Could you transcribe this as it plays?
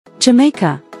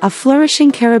Jamaica, a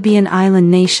flourishing Caribbean island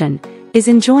nation, is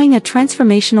enjoying a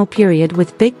transformational period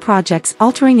with big projects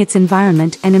altering its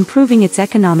environment and improving its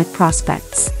economic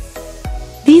prospects.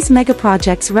 These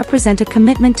megaprojects represent a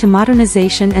commitment to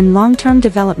modernization and long-term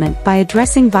development by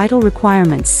addressing vital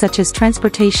requirements such as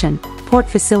transportation, port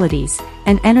facilities,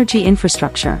 and energy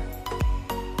infrastructure.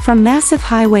 From massive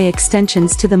highway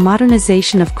extensions to the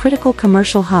modernization of critical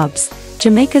commercial hubs,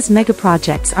 Jamaica's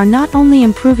megaprojects are not only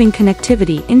improving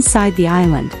connectivity inside the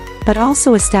island, but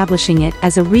also establishing it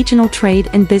as a regional trade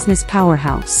and business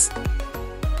powerhouse.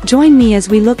 Join me as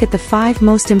we look at the 5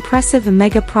 most impressive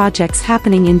mega projects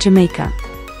happening in Jamaica.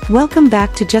 Welcome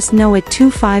back to Just Know It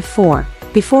 254.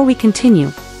 Before we continue,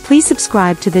 please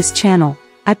subscribe to this channel.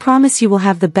 I promise you will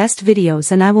have the best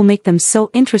videos and I will make them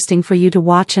so interesting for you to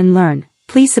watch and learn.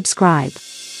 Please subscribe.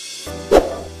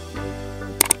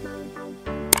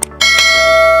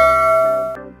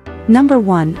 Number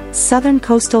 1. Southern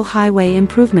Coastal Highway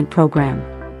Improvement Program.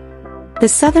 The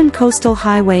Southern Coastal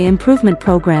Highway Improvement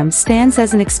Program stands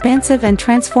as an expansive and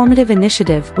transformative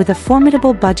initiative with a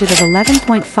formidable budget of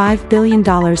 $11.5 billion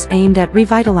aimed at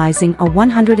revitalizing a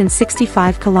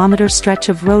 165-kilometer stretch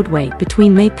of roadway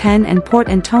between May Pen and Port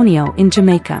Antonio in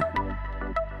Jamaica.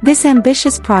 This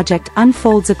ambitious project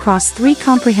unfolds across 3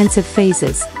 comprehensive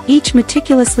phases, each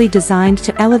meticulously designed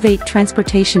to elevate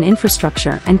transportation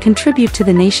infrastructure and contribute to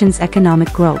the nation's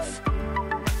economic growth.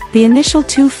 The initial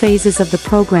 2 phases of the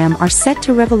program are set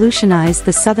to revolutionize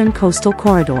the Southern Coastal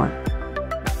Corridor.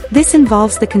 This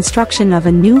involves the construction of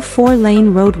a new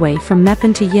 4-lane roadway from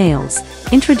Meppen to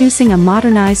Yales, introducing a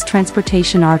modernized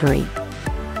transportation artery.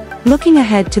 Looking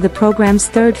ahead to the program's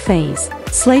 3rd phase,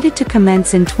 slated to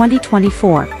commence in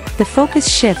 2024, the focus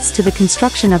shifts to the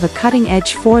construction of a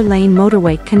cutting-edge 4-lane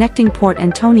motorway connecting Port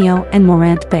Antonio and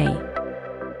Morant Bay.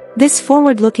 This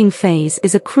forward-looking phase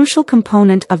is a crucial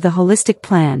component of the holistic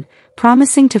plan,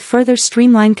 promising to further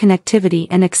streamline connectivity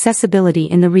and accessibility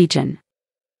in the region.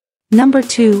 Number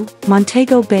 2.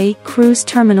 Montego Bay Cruise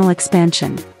Terminal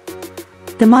Expansion.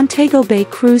 The Montego Bay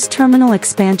Cruise Terminal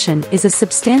expansion is a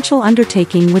substantial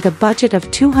undertaking with a budget of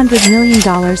 $200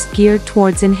 million geared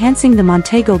towards enhancing the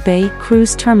Montego Bay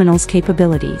Cruise Terminal's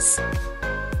capabilities.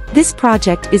 This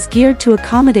project is geared to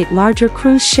accommodate larger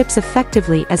cruise ships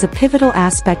effectively. As a pivotal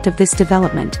aspect of this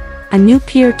development, a new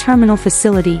pier terminal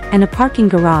facility and a parking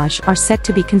garage are set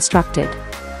to be constructed.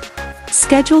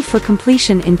 Scheduled for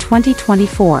completion in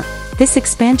 2024, this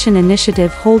expansion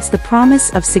initiative holds the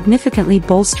promise of significantly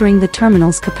bolstering the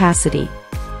terminal's capacity.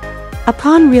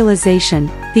 Upon realization,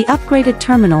 the upgraded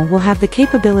terminal will have the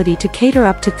capability to cater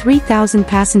up to 3,000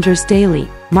 passengers daily,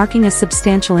 marking a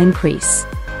substantial increase.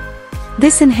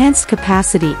 This enhanced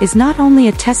capacity is not only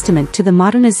a testament to the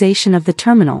modernization of the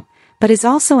terminal, but is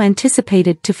also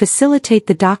anticipated to facilitate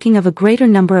the docking of a greater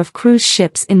number of cruise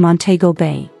ships in Montego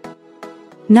Bay.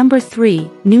 Number 3.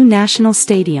 New National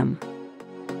Stadium.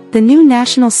 The new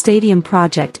National Stadium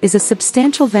project is a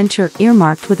substantial venture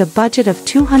earmarked with a budget of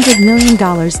 $200 million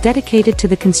dedicated to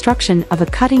the construction of a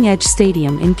cutting-edge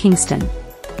stadium in Kingston.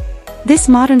 This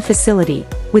modern facility,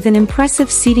 with an impressive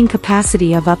seating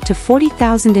capacity of up to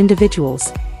 40,000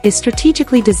 individuals, is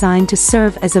strategically designed to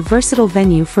serve as a versatile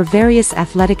venue for various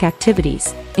athletic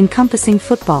activities, encompassing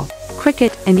football,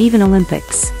 cricket, and even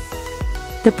Olympics.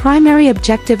 The primary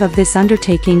objective of this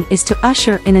undertaking is to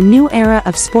usher in a new era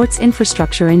of sports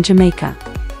infrastructure in Jamaica.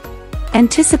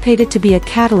 Anticipated to be a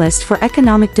catalyst for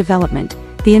economic development,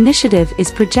 the initiative is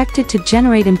projected to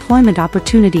generate employment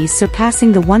opportunities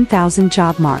surpassing the 1,000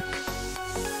 job mark.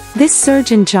 This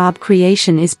surge in job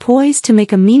creation is poised to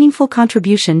make a meaningful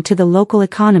contribution to the local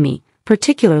economy,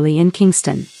 particularly in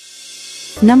Kingston.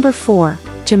 Number 4.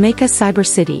 Jamaica Cyber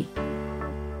City.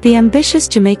 The ambitious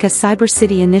Jamaica Cyber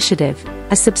City initiative,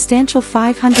 a substantial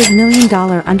 $500 million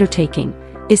undertaking,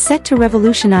 is set to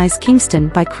revolutionize Kingston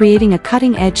by creating a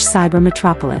cutting-edge cyber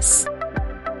metropolis.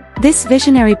 This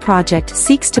visionary project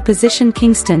seeks to position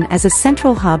Kingston as a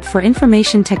central hub for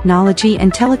information technology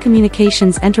and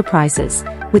telecommunications enterprises,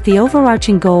 with the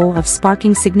overarching goal of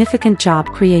sparking significant job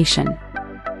creation.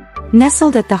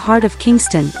 Nestled at the heart of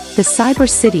Kingston, the Cyber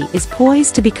City is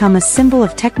poised to become a symbol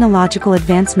of technological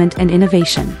advancement and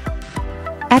innovation.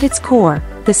 At its core,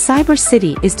 the Cyber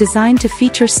City is designed to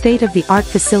feature state-of-the-art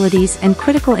facilities and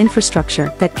critical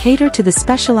infrastructure that cater to the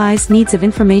specialized needs of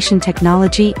information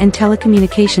technology and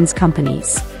telecommunications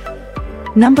companies.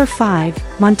 Number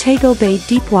 5. Montego Bay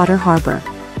Deepwater Harbor.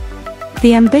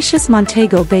 The ambitious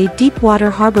Montego Bay Deepwater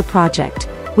Harbor project,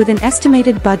 with an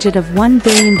estimated budget of $1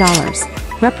 billion,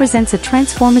 represents a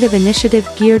transformative initiative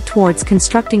geared towards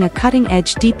constructing a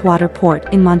cutting-edge deepwater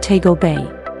port in Montego Bay.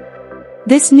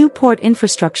 This new port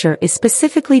infrastructure is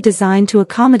specifically designed to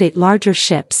accommodate larger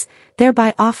ships,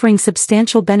 thereby offering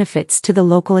substantial benefits to the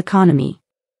local economy.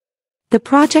 The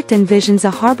project envisions a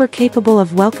harbor capable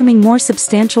of welcoming more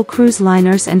substantial cruise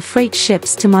liners and freight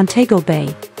ships to Montego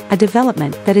Bay, a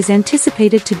development that is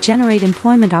anticipated to generate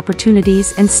employment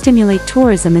opportunities and stimulate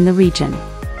tourism in the region.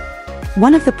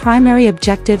 One of the primary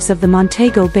objectives of the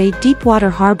Montego Bay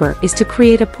Deepwater Harbor is to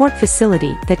create a port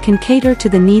facility that can cater to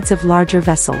the needs of larger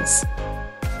vessels.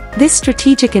 This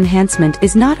strategic enhancement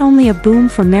is not only a boom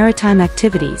for maritime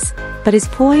activities, but is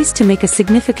poised to make a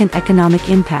significant economic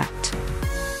impact.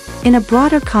 In a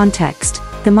broader context,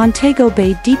 the Montego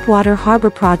Bay Deepwater Harbor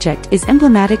project is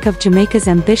emblematic of Jamaica's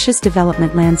ambitious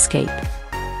development landscape.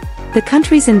 The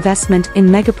country's investment in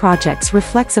megaprojects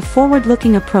reflects a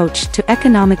forward-looking approach to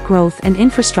economic growth and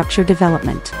infrastructure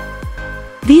development.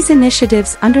 These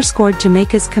initiatives underscored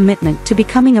Jamaica's commitment to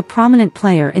becoming a prominent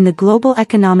player in the global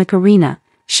economic arena,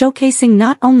 showcasing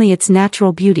not only its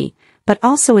natural beauty, but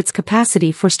also its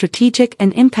capacity for strategic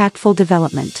and impactful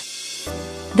development.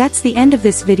 That's the end of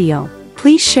this video.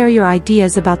 Please share your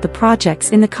ideas about the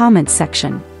projects in the comments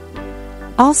section.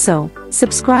 Also,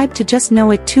 subscribe to Just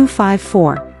Know It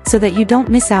 254, so that you don't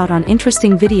miss out on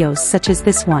interesting videos such as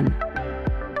this one.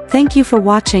 Thank you for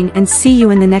watching and see you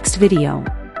in the next video.